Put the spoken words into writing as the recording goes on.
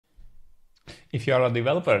If you are a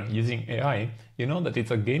developer using AI, you know that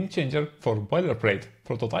it's a game changer for boilerplate,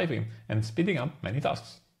 prototyping, and speeding up many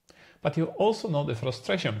tasks. But you also know the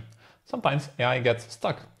frustration. Sometimes AI gets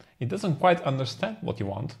stuck. It doesn't quite understand what you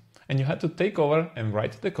want, and you had to take over and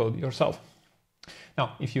write the code yourself.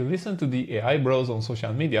 Now, if you listen to the AI bros on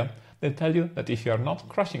social media, they tell you that if you are not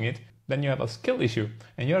crushing it, then you have a skill issue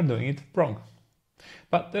and you are doing it wrong.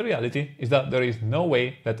 But the reality is that there is no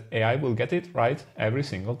way that AI will get it right every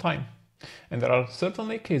single time. And there are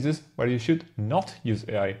certainly cases where you should not use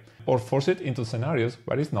AI or force it into scenarios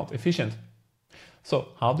where it's not efficient. So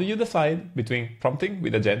how do you decide between prompting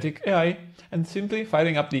with Agentic AI and simply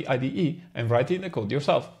firing up the IDE and writing the code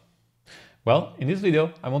yourself? Well, in this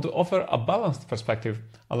video, I want to offer a balanced perspective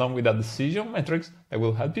along with a decision matrix that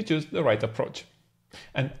will help you choose the right approach.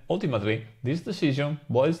 And ultimately, this decision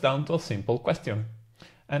boils down to a simple question.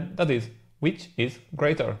 And that is, which is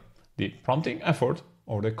greater, the prompting effort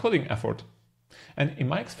or the coding effort? And in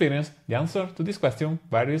my experience, the answer to this question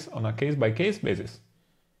varies on a case-by-case basis.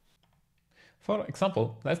 For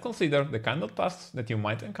example, let's consider the kind of tasks that you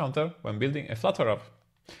might encounter when building a Flutter app.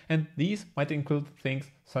 And these might include things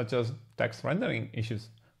such as text rendering issues,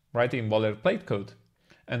 writing boilerplate code,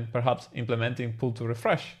 and perhaps implementing pull to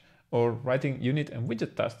refresh, or writing unit and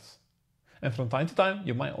widget tests. And from time to time,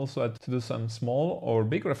 you might also have to do some small or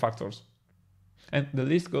big refactors. And the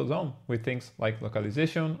list goes on with things like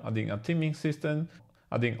localization, adding a theming system,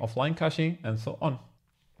 adding offline caching, and so on.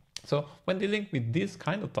 So when dealing with these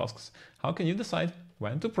kind of tasks, how can you decide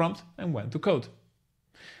when to prompt and when to code?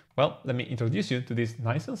 Well, let me introduce you to this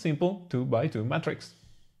nice and simple 2x2 matrix.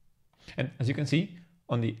 And as you can see,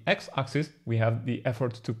 on the x-axis, we have the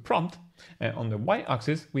effort to prompt, and on the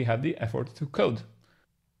y-axis, we have the effort to code.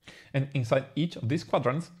 And inside each of these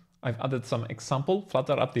quadrants, I've added some example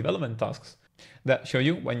Flutter app development tasks that show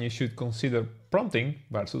you when you should consider prompting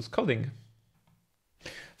versus coding.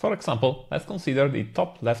 For example, let's consider the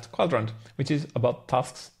top left quadrant, which is about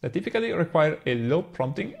tasks that typically require a low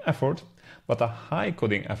prompting effort, but a high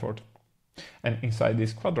coding effort. And inside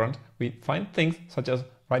this quadrant, we find things such as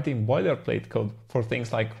writing boilerplate code for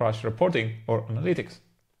things like crash reporting or analytics.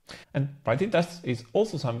 And writing tests is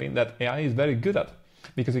also something that AI is very good at,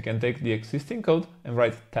 because you can take the existing code and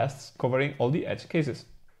write tests covering all the edge cases.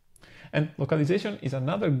 And localization is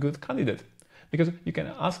another good candidate, because you can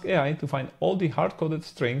ask AI to find all the hard-coded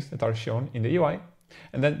strings that are shown in the UI,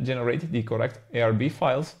 and then generate the correct ARB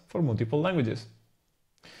files for multiple languages.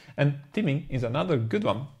 And theming is another good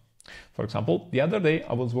one. For example, the other day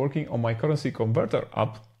I was working on my currency converter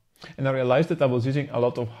app, and I realized that I was using a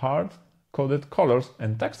lot of hard-coded colors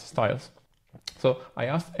and text styles. So I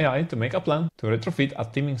asked AI to make a plan to retrofit a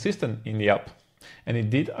theming system in the app, and it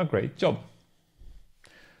did a great job.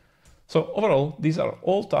 So overall, these are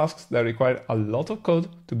all tasks that require a lot of code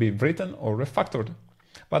to be written or refactored,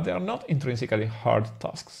 but they are not intrinsically hard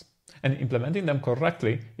tasks. And implementing them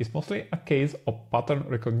correctly is mostly a case of pattern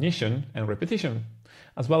recognition and repetition,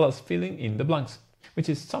 as well as filling in the blanks, which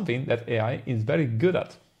is something that AI is very good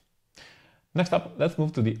at. Next up, let's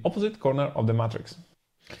move to the opposite corner of the matrix,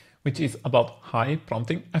 which is about high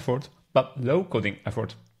prompting effort but low coding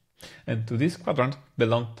effort. And to this quadrant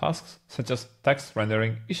belong tasks such as text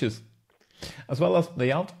rendering issues, as well as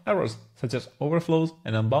layout errors such as overflows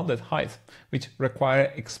and unbounded height, which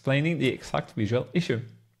require explaining the exact visual issue.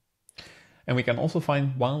 And we can also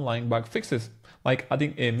find one-line bug fixes, like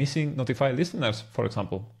adding a missing notify listeners, for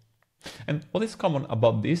example. And what is common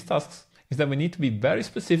about these tasks is that we need to be very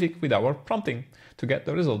specific with our prompting to get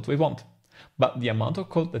the result we want, but the amount of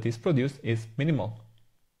code that is produced is minimal.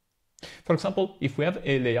 For example, if we have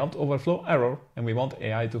a layout overflow error and we want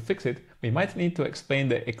AI to fix it, we might need to explain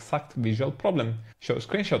the exact visual problem, show a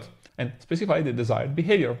screenshot, and specify the desired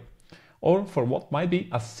behavior. Or for what might be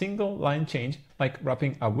a single line change, like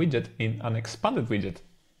wrapping a widget in an expanded widget.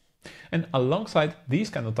 And alongside these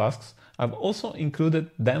kind of tasks, I've also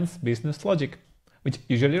included dense business logic, which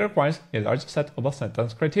usually requires a large set of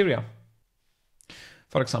acceptance criteria.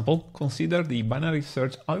 For example, consider the binary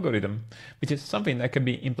search algorithm, which is something that can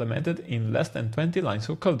be implemented in less than 20 lines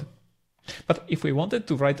of code. But if we wanted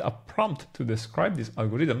to write a prompt to describe this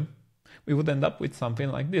algorithm, we would end up with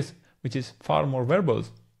something like this, which is far more verbose.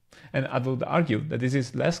 And I would argue that this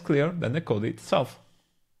is less clear than the code itself.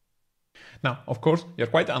 Now, of course, you're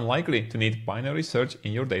quite unlikely to need binary search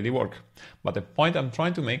in your daily work. But the point I'm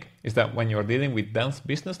trying to make is that when you're dealing with dense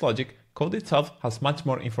business logic, code itself has much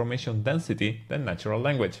more information density than natural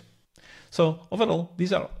language. So overall,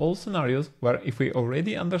 these are all scenarios where if we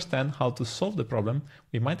already understand how to solve the problem,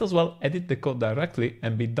 we might as well edit the code directly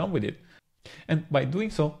and be done with it, And by doing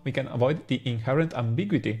so, we can avoid the inherent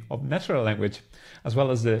ambiguity of natural language, as well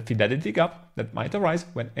as the fidelity gap that might arise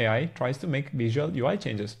when AI tries to make visual UI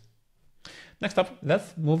changes. Next up,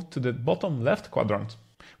 let's move to the bottom left quadrant,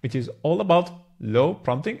 which is all about low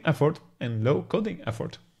prompting effort and low coding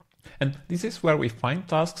effort. And this is where we find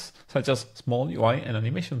tasks such as small UI and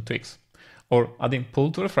animation tweaks, or adding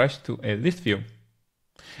pull to refresh to a list view,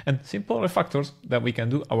 and simple refactors that we can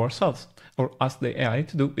do ourselves or ask the AI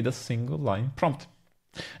to do with a single line prompt.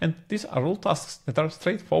 And these are all tasks that are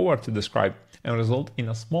straightforward to describe and result in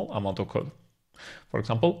a small amount of code. For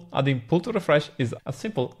example, adding pull to refresh is as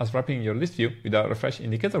simple as wrapping your list view with a refresh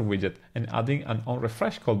indicator widget and adding an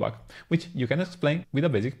onRefresh callback, which you can explain with a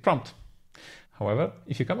basic prompt. However,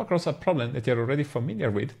 if you come across a problem that you're already familiar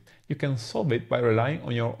with, you can solve it by relying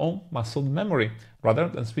on your own muscle memory rather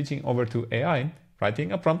than switching over to AI,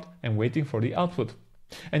 writing a prompt and waiting for the output.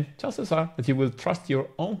 And chances are that you will trust your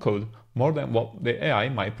own code more than what the AI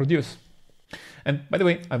might produce. And by the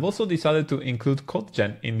way, I've also decided to include code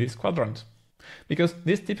gen in this quadrant, because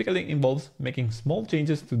this typically involves making small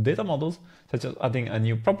changes to data models, such as adding a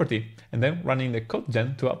new property and then running the code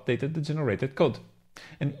gen to update the generated code.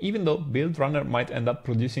 And even though build runner might end up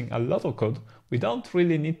producing a lot of code, we don't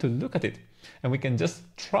really need to look at it, and we can just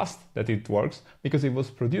trust that it works because it was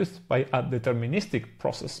produced by a deterministic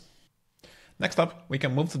process. Next up, we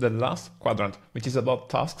can move to the last quadrant, which is about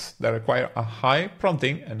tasks that require a high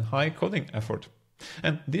prompting and high coding effort.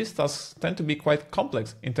 And these tasks tend to be quite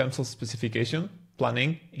complex in terms of specification,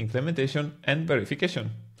 planning, implementation, and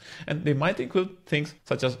verification. And they might include things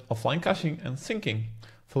such as offline caching and syncing,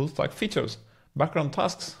 full stack features, background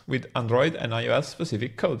tasks with Android and iOS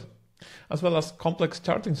specific code, as well as complex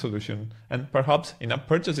charting solution, and perhaps in-app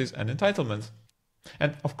purchases and entitlements.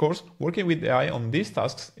 And of course, working with AI on these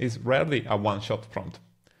tasks is rarely a one-shot prompt.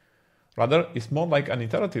 Rather, it's more like an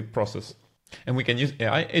iterative process, and we can use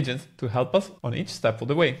AI agents to help us on each step of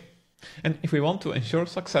the way. And if we want to ensure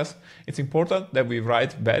success, it's important that we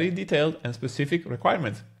write very detailed and specific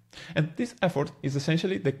requirements. And this effort is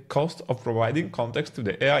essentially the cost of providing context to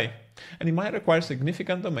the AI, and it might require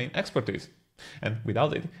significant domain expertise. And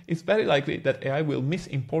without it, it's very likely that AI will miss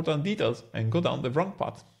important details and go down the wrong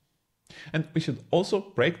path. And we should also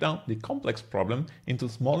break down the complex problem into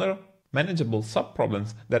smaller, manageable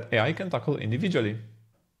sub-problems that AI can tackle individually.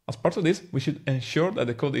 As part of this, we should ensure that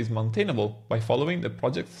the code is maintainable by following the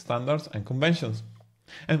project standards and conventions.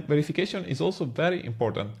 And verification is also very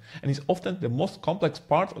important and is often the most complex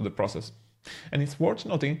part of the process. And it's worth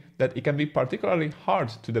noting that it can be particularly hard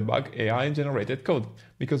to debug AI-generated code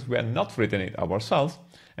because we have not written it ourselves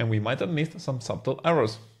and we might have missed some subtle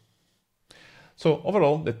errors. So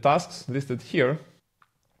overall, the tasks listed here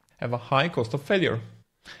have a high cost of failure.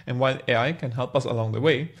 And while AI can help us along the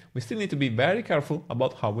way, we still need to be very careful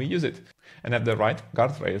about how we use it and have the right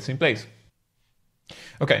guardrails in place.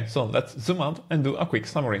 Okay, so let's zoom out and do a quick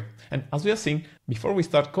summary. And as we have seen, before we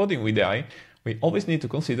start coding with AI, we always need to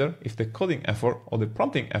consider if the coding effort or the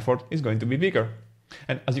prompting effort is going to be bigger.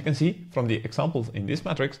 And as you can see from the examples in this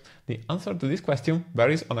matrix, the answer to this question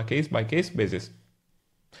varies on a case-by-case basis.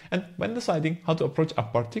 And when deciding how to approach a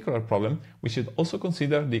particular problem, we should also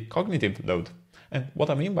consider the cognitive load. And what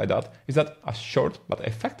I mean by that is that a short but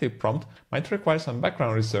effective prompt might require some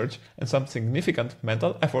background research and some significant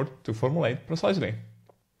mental effort to formulate precisely.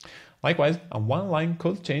 Likewise, a one-line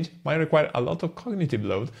code change might require a lot of cognitive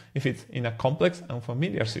load if it's in a complex and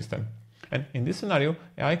familiar system. And in this scenario,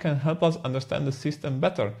 AI can help us understand the system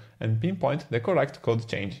better and pinpoint the correct code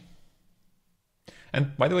change.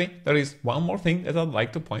 And by the way, there is one more thing that I'd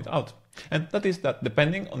like to point out, and that is that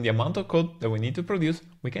depending on the amount of code that we need to produce,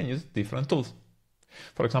 we can use different tools.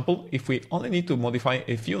 For example, if we only need to modify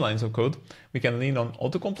a few lines of code, we can lean on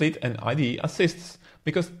Autocomplete and IDE assists,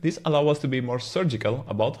 because this allows us to be more surgical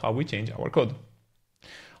about how we change our code.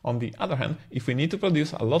 On the other hand, if we need to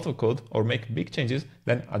produce a lot of code or make big changes,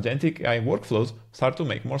 then Agentic AI workflows start to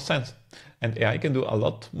make more sense. And AI can do a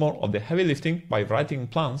lot more of the heavy lifting by writing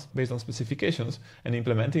plans based on specifications and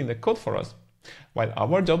implementing the code for us, while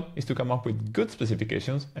our job is to come up with good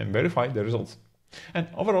specifications and verify the results. And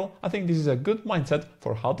overall, I think this is a good mindset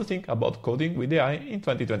for how to think about coding with AI in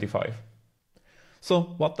 2025. So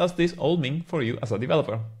what does this all mean for you as a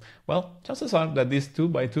developer? Well, chances are that this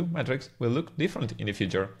 2x2 matrix will look different in the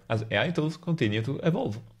future as AI tools continue to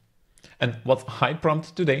evolve. And what's high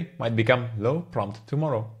prompt today might become low prompt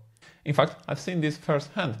tomorrow. In fact, I've seen this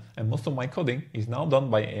firsthand, and most of my coding is now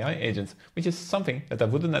done by AI agents, which is something that I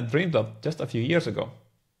wouldn't have dreamed of just a few years ago.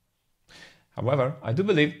 However, I do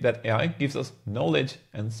believe that AI gives us knowledge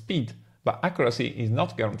and speed, but accuracy is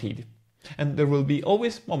not guaranteed. And there will be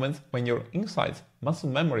always moments when your insights, muscle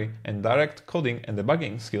memory, and direct coding and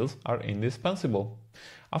debugging skills are indispensable.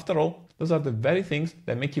 After all, those are the very things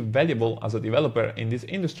that make you valuable as a developer in this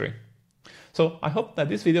industry. So I hope that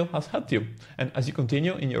this video has helped you, and as you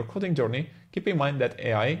continue in your coding journey, keep in mind that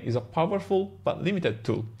AI is a powerful but limited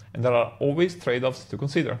tool, and there are always trade-offs to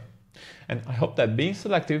consider. And I hope that being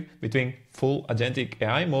selective between full Agentic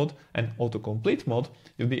AI mode and Autocomplete mode,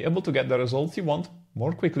 you'll be able to get the results you want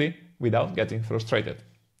more quickly without getting frustrated.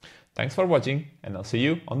 Thanks for watching, and I'll see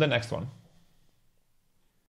you on the next one.